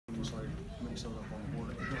finally showed up on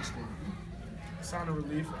board against them? Sign of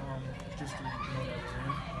relief, just to know that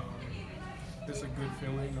we're in. It's a good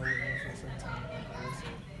feeling, know we're in for a certain time like that, so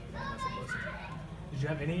that's a blessing. Did you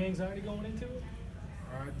have any anxiety going into it?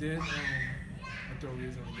 I did. I thought we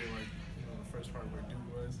was gonna get the first part where Duke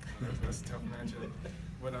was. That's a tough matchup,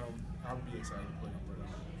 but I'll be excited to play him. But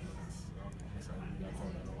I'm excited to be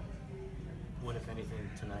called that all. What, if anything,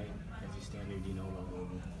 tonight, as you stand here, do you know about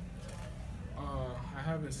Louisville? I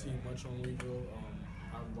haven't seen much on Louisville.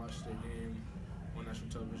 I watched their game on national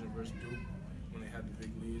television versus Duke when they had the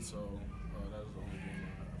big lead, so that was the only game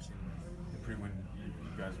I've seen. Dupree, when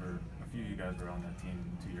a few of you guys were on that team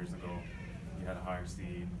 2 years ago, you had a higher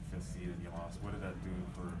seed, 5th seed, and you lost. What did that do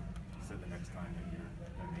for the next time that you're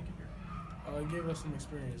going to make it here? It gave us some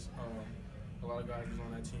experience. A lot of guys was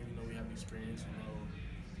on that team. We have experience.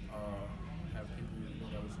 Have people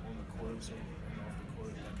that was on the court, so off the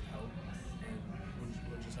court that could help, and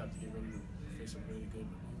we'll just have to get ready to face a really good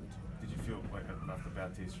Louisville team. Did you feel like left a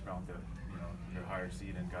bad taste in your mouth that your higher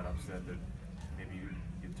seed and got upset that maybe you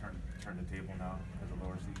turn the table now as a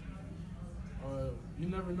lower seed?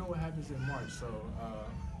 You never know what happens in March, so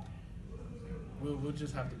we'll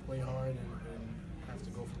just have to play hard and have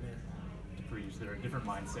to go from there. Dupree, is there a different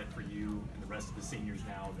mindset for you and the rest of the seniors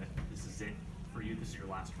now that this is it for you? This is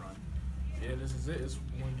your last run? Yeah, this is it. It's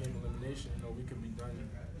one game elimination. We could be done.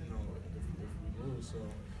 If we lose, so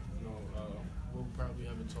we'll probably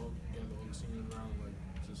have a talk, gather all the seniors around,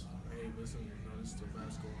 just hey, listen, this is the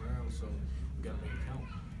last go around, so we gotta make it count.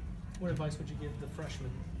 What advice would you give the freshmen?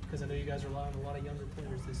 Because I know you guys rely on a lot of younger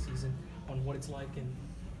players this season on what it's like in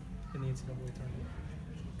the NCAA tournament.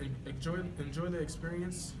 Enjoy the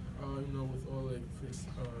experience. With all the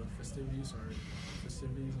festivities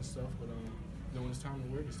and stuff. But when it's time to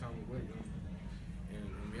work, it's time to work. And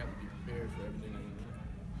we have to be prepared for everything that we do.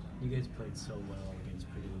 You guys played so well against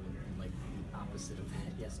Purdue and the opposite of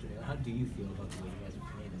that yesterday. How do you feel about the way you guys are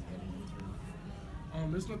playing as heading into the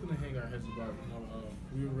tournament? There's nothing to hang our heads about.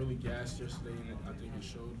 We were really gassed yesterday, and I think it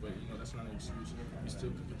showed. But that's not an excuse. We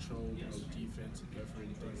still can control, defense and effort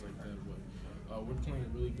and things like that. But we're playing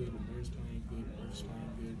really good. Amir's playing good. Murph's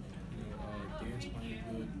playing good. Dan's playing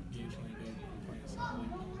good. Gabe's playing good. We're playing solid.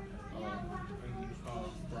 And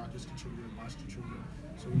Brock is contributing. Mosh contributing.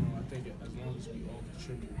 So I think as long as we all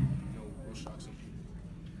contribute, we'll shock some people.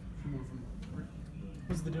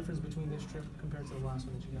 What's the difference between this trip compared to the last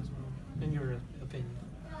one that you guys went on, in your opinion?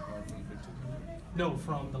 From Big Ten? No,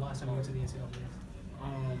 from the last time you went to the NCAA.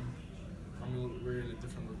 We're in a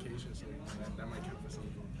different location, so that might count for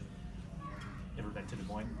something. Ever been to Des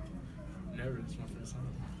Moines? Never. It's my first time.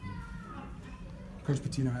 Coach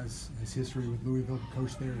Pitino has history with Louisville.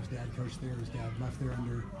 Coached there. His dad coached there. His dad left there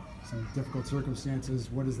under some difficult circumstances.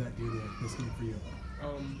 What does that do to this game for you?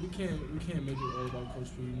 We can't make it all about Coach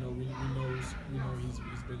P. We know he's been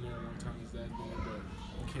there a long time. His dad's been there, but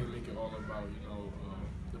we can't make it all about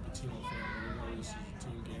the Pitino family. This is a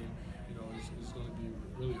team game. It's going to be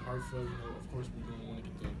really hard for of course we're going to want to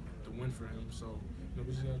get the win for him. So we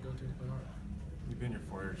just got to go out there and play hard. You've been here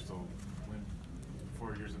 4 years, so when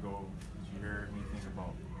 4 years ago did you hear anything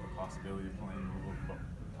about the possibility of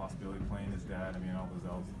playing his dad? All those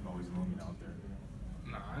L's always looming out there.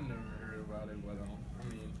 Nah, I never heard about it, but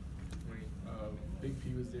when Big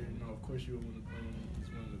P was there, of course you would want to play him. He's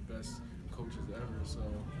one of the best coaches ever, so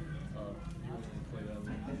you would want to play that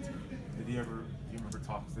league. Do you remember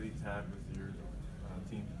talks that he's had with your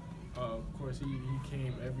team? Of course, he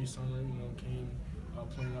came every summer, came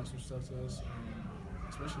pointing out some stuff to us,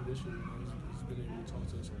 especially this year. He's been able to talk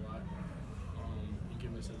to us a lot and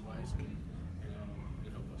give us advice and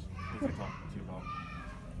help us. What did he talk to you about?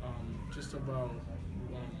 Just about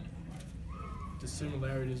the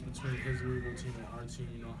similarities between his Louisville team and our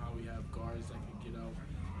team. How we have guards that can get out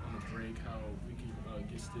on the break, how we can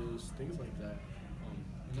get steals, things like that.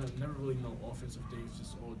 Never really know offensive things,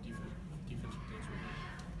 just all defensive things with him.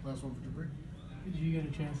 Last one for Dupree. Did you get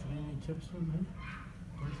a chance to get any tips from him?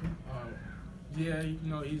 Yeah,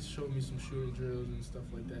 he's showed me some shooting drills and stuff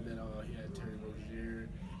like that. He had Terry Rozier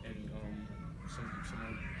and some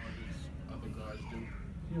other guards do.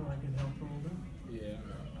 Feel like it helped a little bit? Yeah,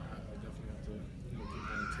 I definitely have to